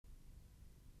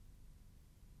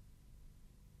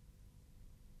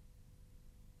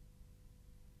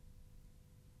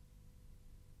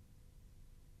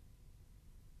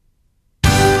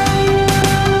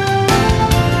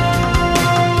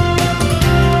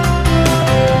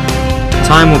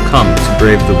time will come to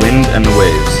brave the wind and the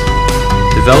waves.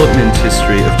 Development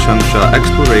history of Changsha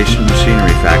Exploration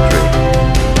Machinery Factory.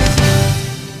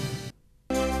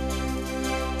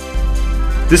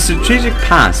 The strategic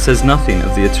past says nothing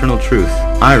of the eternal truth.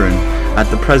 Iron, at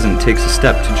the present, takes a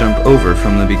step to jump over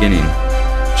from the beginning.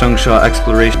 Changsha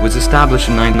Exploration was established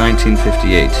in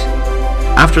 1958.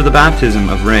 After the baptism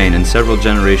of rain and several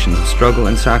generations of struggle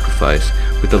and sacrifice,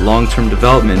 with the long-term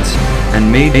developments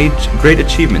and made great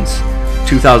achievements,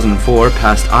 2004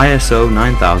 passed ISO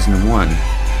 9001,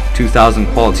 2000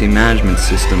 Quality Management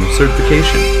System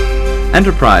certification.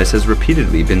 Enterprise has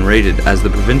repeatedly been rated as the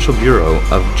Provincial Bureau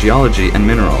of Geology and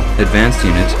Mineral, Advanced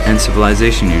Unit, and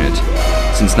Civilization Unit.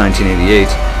 Since 1988,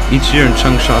 each year in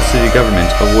Changsha City Government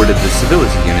awarded the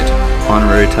Civility Unit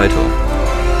honorary title.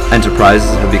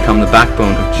 Enterprises have become the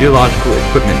backbone of Geological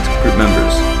Equipment Group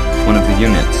members, one of the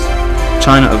units.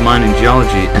 China of Mining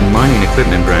Geology and Mining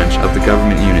Equipment branch of the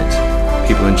government unit.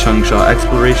 People in Changsha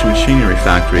Exploration Machinery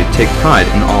Factory take pride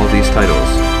in all of these titles.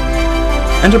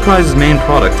 Enterprise's main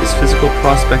product is physical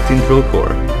prospecting drill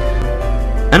core.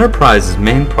 Enterprise's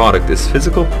main product is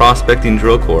physical prospecting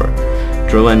drill core.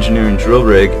 Drill engineering drill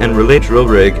rig and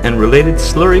related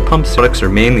slurry pump products are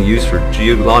mainly used for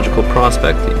geological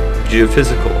prospecting,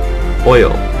 geophysical,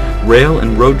 oil, rail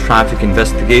and road traffic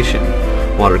investigation,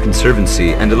 water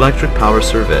conservancy and electric power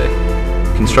survey,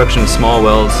 construction of small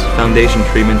wells, foundation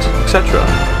treatment, etc.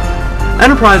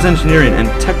 Enterprise engineering and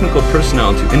technical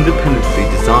personnel to independently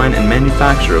design and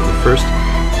manufacture of the first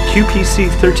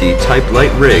QPC-30 type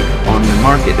light rig on the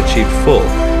market achieved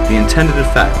the intended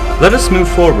effect. Let us move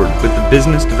forward with the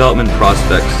business development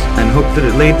prospects and hope that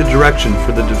it laid the direction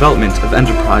for the development of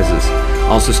enterprises,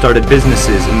 also started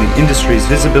businesses in the industry's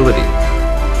visibility.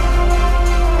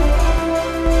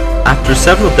 After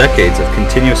several decades of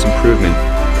continuous improvement,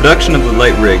 production of the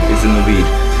light rig is in the lead.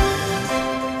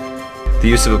 The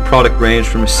use of a product range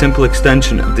from a simple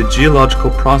extension of the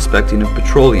geological prospecting of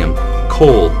petroleum,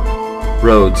 coal,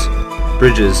 roads,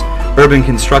 bridges, urban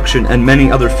construction, and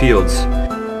many other fields.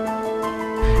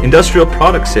 Industrial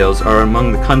product sales are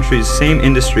among the country's same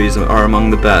industries and are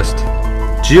among the best.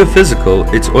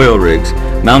 Geophysical, its oil rigs,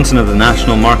 mountain of the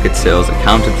national market sales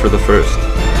accounted for the first.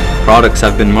 Products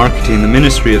have been marketing the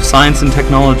Ministry of Science and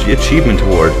Technology Achievement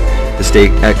Award, the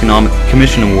State Economic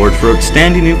Commission Award for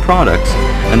Outstanding New Products,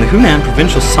 and the Hunan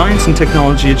Provincial Science and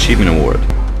Technology Achievement Award.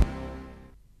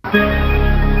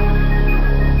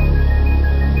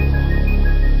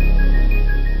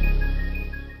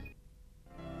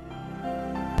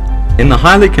 In the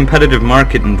highly competitive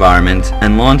market environment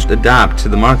and launched ADAPT to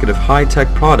the market of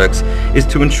high-tech products is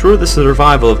to ensure the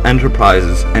survival of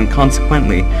enterprises, and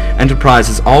consequently,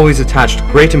 enterprises always attached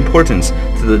great importance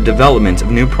to the development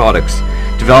of new products,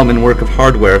 development work of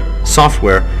hardware,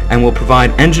 software, and will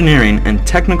provide engineering and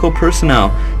technical personnel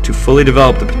to fully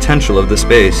develop the potential of the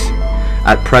space.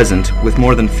 At present, with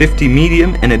more than 50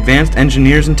 medium and advanced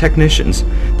engineers and technicians,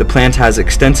 the plant has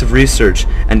extensive research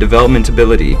and development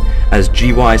ability as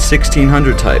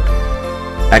GY1600 type,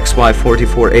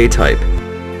 XY44A type,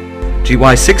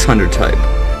 GY600 type,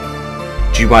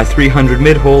 GY300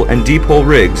 mid-hole and deep-hole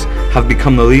rigs have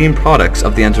become the leading products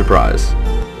of the enterprise.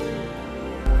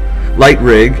 Light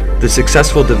rig, the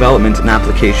successful development and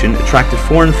application attracted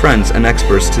foreign friends and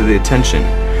experts to the attention.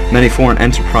 Many foreign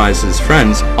enterprises'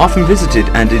 friends often visited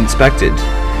and inspected.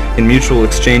 In mutual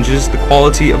exchanges, the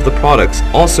quality of the products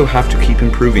also have to keep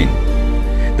improving.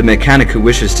 The mechanic who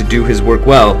wishes to do his work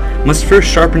well must first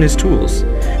sharpen his tools.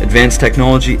 Advanced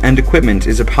technology and equipment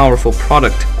is a powerful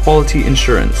product quality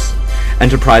insurance.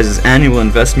 Enterprise's annual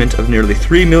investment of nearly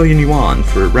 3 million yuan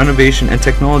for renovation and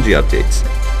technology updates.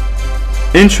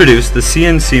 Introduce the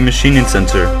CNC Machining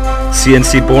Center,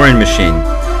 CNC Boring Machine,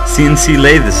 CNC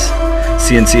Lathes,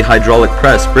 CNC hydraulic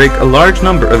press break a large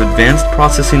number of advanced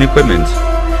processing equipment.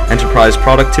 Enterprise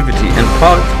productivity and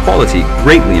product quality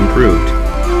greatly improved.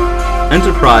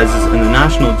 Enterprises in the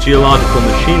national geological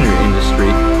machinery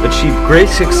industry achieved great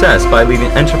success by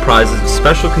leading enterprises of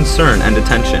special concern and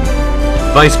attention.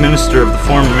 Vice Minister of the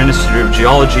former Ministry of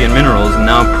Geology and Minerals and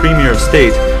now Premier of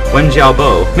State Wen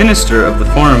Jiaobo, Minister of the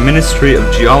former Ministry of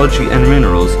Geology and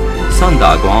Minerals San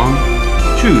Daguang,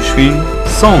 Zhu Xun,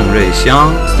 Song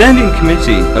Reixiang, Standing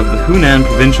Committee of the Hunan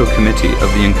Provincial Committee of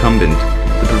the Incumbent,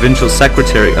 the Provincial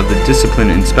Secretary of the Discipline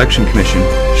Inspection Commission,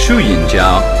 Shu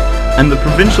Yinjiao, and the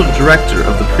Provincial Director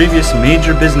of the previous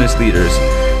major business leaders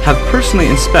have personally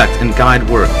inspect and guide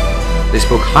work. They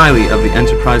spoke highly of the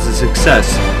enterprise's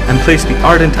success and placed the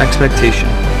ardent expectation.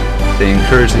 They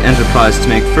encouraged the enterprise to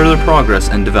make further progress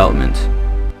and development.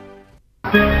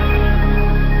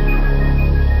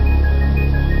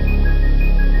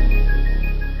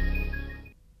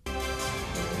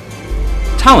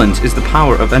 Talent is the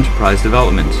power of enterprise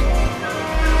development.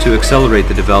 To accelerate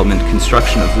the development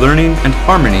construction of learning and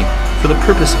harmony for the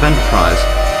purpose of enterprise,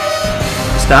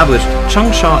 established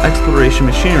Changsha Exploration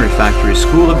Machinery Factory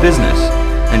School of Business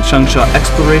and Changsha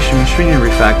Exploration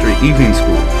Machinery Factory Evening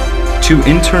School, two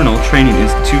internal training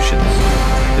institutions.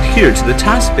 Adhere to the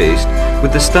task-based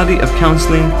with the study of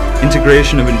counseling,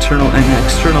 integration of internal and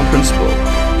external principle.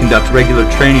 Conduct regular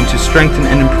training to strengthen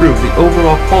and improve the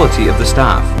overall quality of the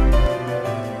staff.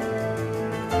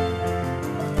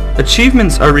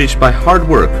 Achievements are reached by hard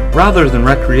work rather than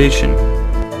recreation.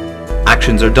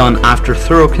 Actions are done after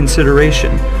thorough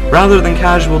consideration rather than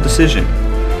casual decision.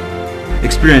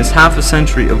 Experienced half a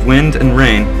century of wind and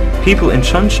rain, people in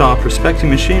Changsha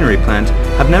Prospecting Machinery Plant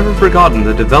have never forgotten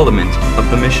the development of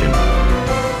the mission.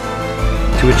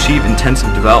 To achieve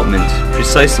intensive development,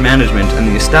 precise management, and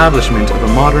the establishment of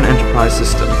a modern enterprise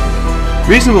system,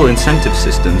 reasonable incentive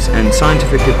systems and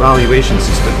scientific evaluation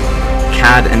system,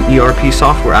 CAD and ERP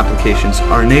software applications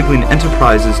are enabling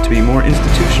enterprises to be more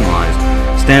institutionalized,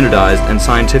 standardized, and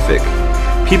scientific.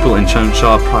 People in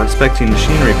Changsha Prospecting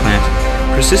Machinery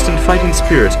Plant, persistent fighting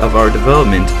spirit of our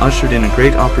development ushered in a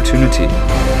great opportunity.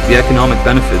 The economic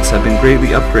benefits have been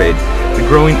greatly upgraded, the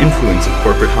growing influence of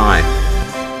corporate high.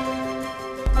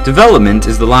 Development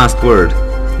is the last word.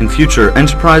 In future,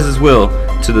 enterprises will,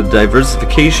 to the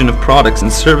diversification of products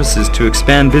and services to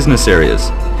expand business areas,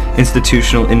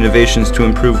 institutional innovations to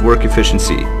improve work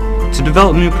efficiency, to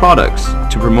develop new products,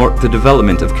 to promote the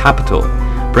development of capital,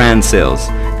 brand sales,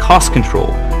 cost control,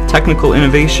 technical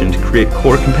innovation to create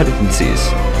core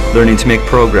competencies, learning to make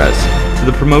progress, to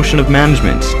the promotion of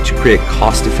management to create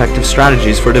cost-effective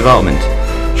strategies for development.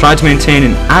 Try to maintain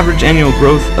an average annual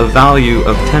growth of value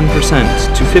of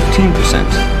 10% to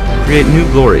 15%. Create new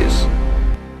glories.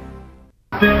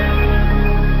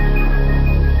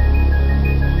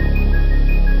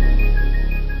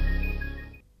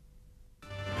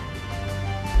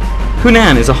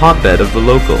 Hunan is a hotbed of the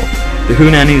local. The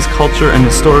Hunanese culture and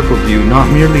historical view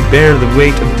not merely bear the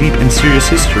weight of deep and serious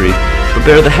history, but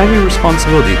bear the heavy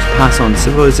responsibility to pass on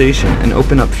civilization and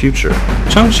open up future.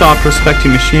 Changsha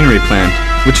Prospecting Machinery Plant,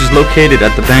 which is located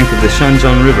at the bank of the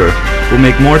Shanjiang River, will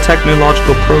make more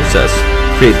technological process,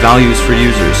 create values for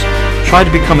users, try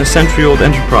to become a century-old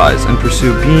enterprise, and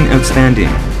pursue being outstanding.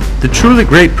 The truly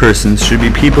great persons should be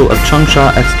people of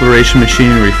Changsha Exploration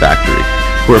Machinery Factory,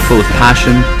 who are full of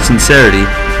passion, sincerity,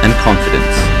 and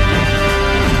confidence.